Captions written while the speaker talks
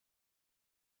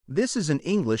This is an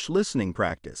English listening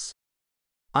practice.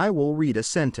 I will read a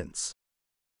sentence.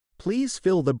 Please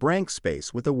fill the blank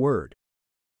space with a word.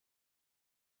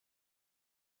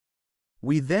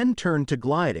 We then turn to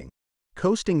gliding,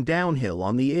 coasting downhill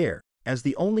on the air, as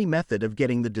the only method of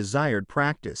getting the desired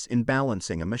practice in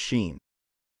balancing a machine.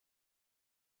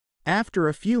 After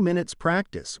a few minutes'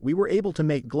 practice, we were able to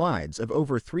make glides of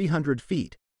over 300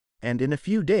 feet, and in a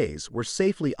few days were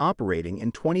safely operating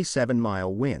in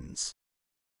 27-mile winds.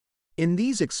 In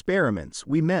these experiments,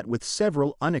 we met with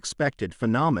several unexpected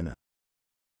phenomena.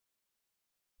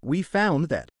 We found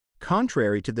that,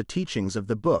 contrary to the teachings of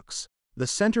the books, the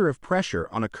center of pressure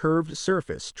on a curved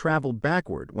surface traveled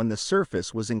backward when the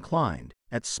surface was inclined,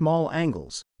 at small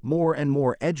angles, more and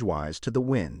more edgewise to the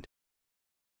wind.